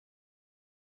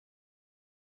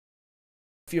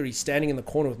fury, standing in the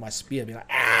corner with my spear, being like,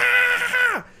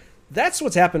 ah! That's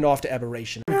what's happened after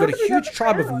Aberration. We've got a huge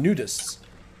tribe of nudists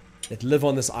that live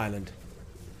on this island.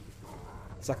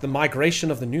 It's like the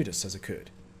migration of the nudists has occurred.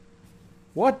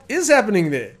 What is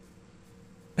happening there?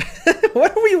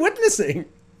 What are we witnessing?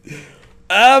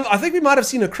 I think we might have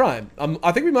seen a crime.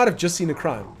 I think we might have just seen a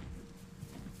crime.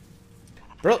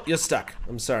 Bro, you're stuck.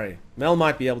 I'm sorry. Mel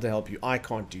might be able to help you. I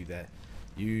can't do that.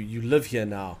 You live here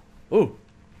now. Ooh.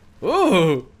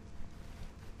 Ooh.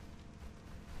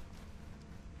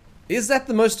 Is that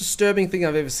the most disturbing thing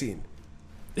I've ever seen?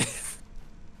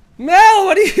 Mel,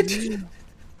 what are you doing?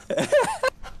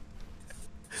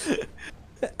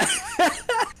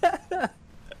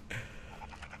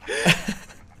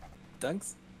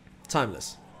 Dunks?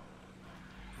 Timeless.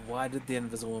 Why did the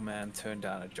Invisible Man turn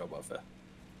down a job offer?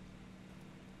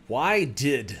 Why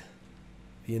did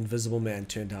the Invisible Man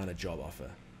turn down a job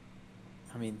offer?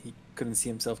 I mean, he couldn't see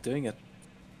himself doing it.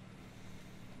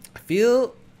 I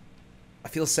feel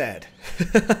sad.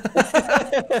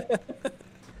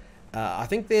 I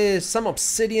think there's some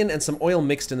obsidian and some oil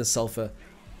mixed in the sulfur.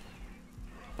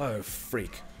 Oh,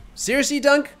 freak. Seriously,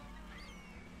 Dunk?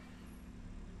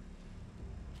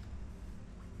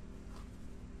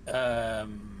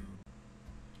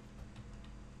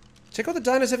 Check out the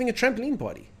dino's having a trampoline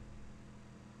party.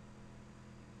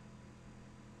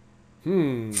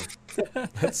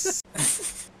 That's...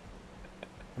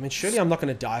 I mean, surely I'm not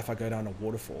going to die if I go down a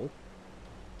waterfall.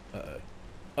 Uh-oh.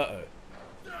 Uh-oh.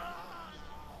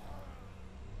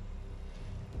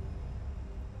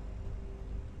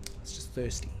 It's just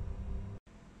thirsty.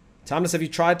 Timeless, have you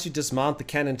tried to dismount the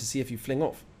cannon to see if you fling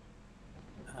off?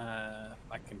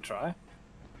 I can try.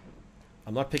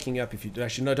 I'm not picking you up if you do.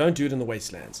 Actually, no, don't do it in the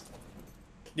wastelands.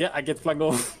 Yeah, I get flung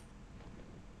off.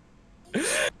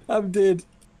 I'm dead.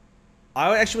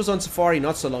 I actually was on safari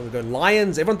not so long ago.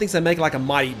 Lions, everyone thinks they make like a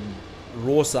mighty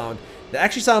roar sound. They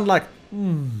actually sound like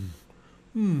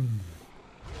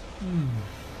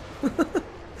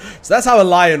So that's how a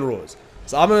lion roars.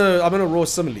 So I'm gonna roar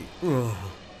similarly.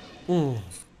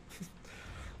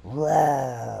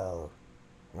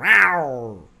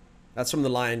 That's from the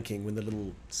Lion King when the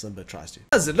little Simba tries to.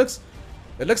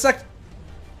 It looks like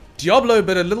Diablo,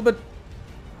 but a little bit.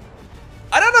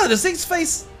 I don't know. This thing's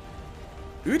face.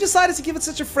 Who decided to give it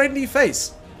such a friendly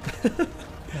face?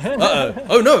 Uh-oh.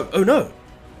 Oh no. Oh no.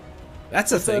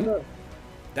 That's a thing.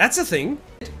 That's a thing.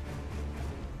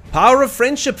 Power of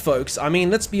friendship, folks. I mean,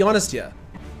 let's be honest here.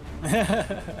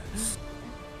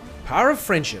 Power of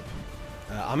friendship.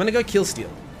 I'm gonna go kill steal.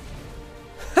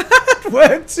 It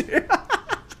worked.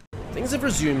 Things have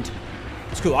resumed.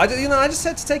 It's cool. I just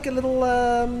had to take a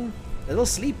little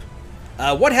sleep.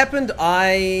 What happened?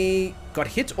 I got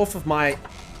hit off of my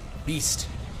beast.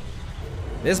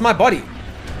 There's my body.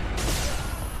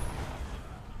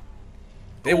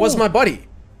 There was my body.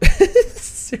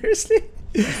 Seriously?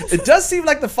 It does seem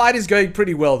like the fight is going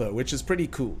pretty well though, which is pretty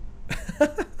cool.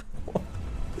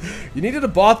 You needed a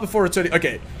bath before returning.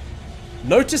 Okay.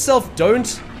 Note to self,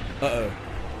 don't... Uh-oh.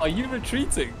 Are you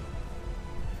retreating?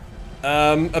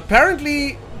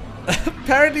 Apparently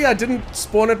I didn't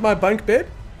spawn at my bunk bed.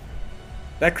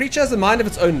 That creature has a mind of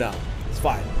its own now. It's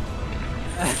fine.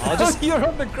 You're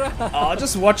on the ground. I'll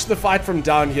just watch the fight from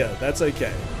down here. That's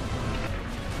okay.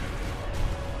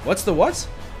 What's the what?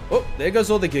 Oh, there goes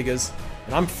all the giggers.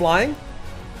 And I'm flying.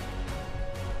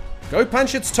 Go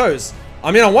punch its toes.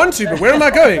 I mean, I want to, but where am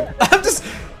I going?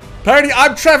 Apparently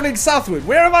I'm traveling southward.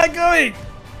 Where am I going?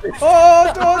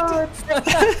 Oh, don't.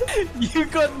 You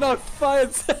got knocked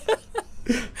fired.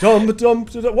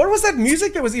 What was that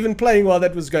music that was even playing while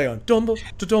that was going on?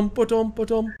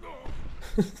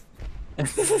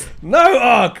 No,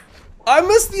 Ark! I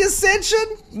missed the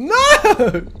ascension?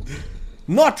 No!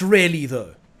 Not really,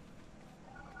 though.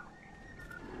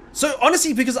 So,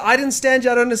 honestly, because I didn't stand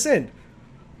you, I don't ascend.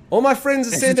 All my friends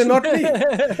ascend and not me.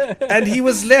 And he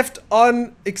was left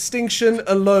on extinction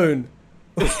alone.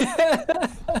 What?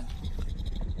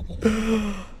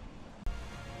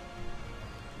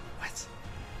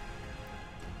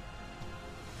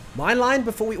 My line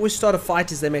before we always start a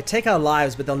fight is they may take our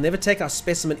lives, but they'll never take our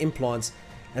specimen implants.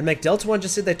 And Delta One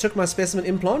just said they took my specimen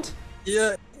implant?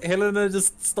 Yeah, Helena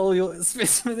just stole your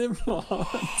specimen implant.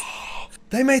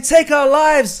 They may take our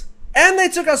lives, and they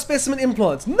took our specimen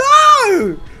implants.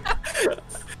 No!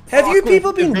 Have you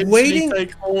people been waiting?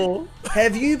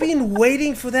 Have you been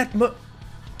waiting for that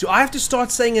do I have to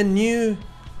start saying a new...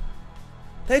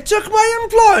 They took my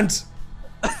implant!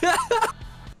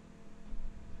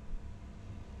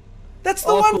 That's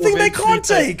the one thing they can't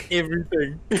take!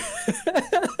 Everything.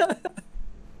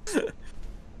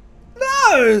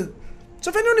 No!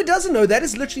 So for anyone who doesn't know, that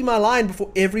is literally my line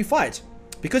before every fight.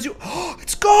 Because you... Oh,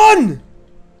 it's gone!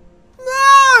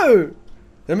 No!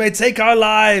 They may take our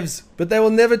lives, but they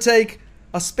will never take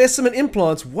our specimen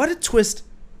implants. What a twist.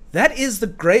 That is the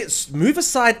greatest... Move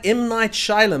aside M. Night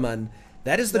Shyamalan.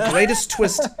 That is the greatest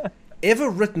twist ever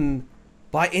written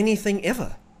by anything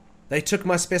ever. They took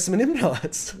my specimen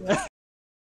implants.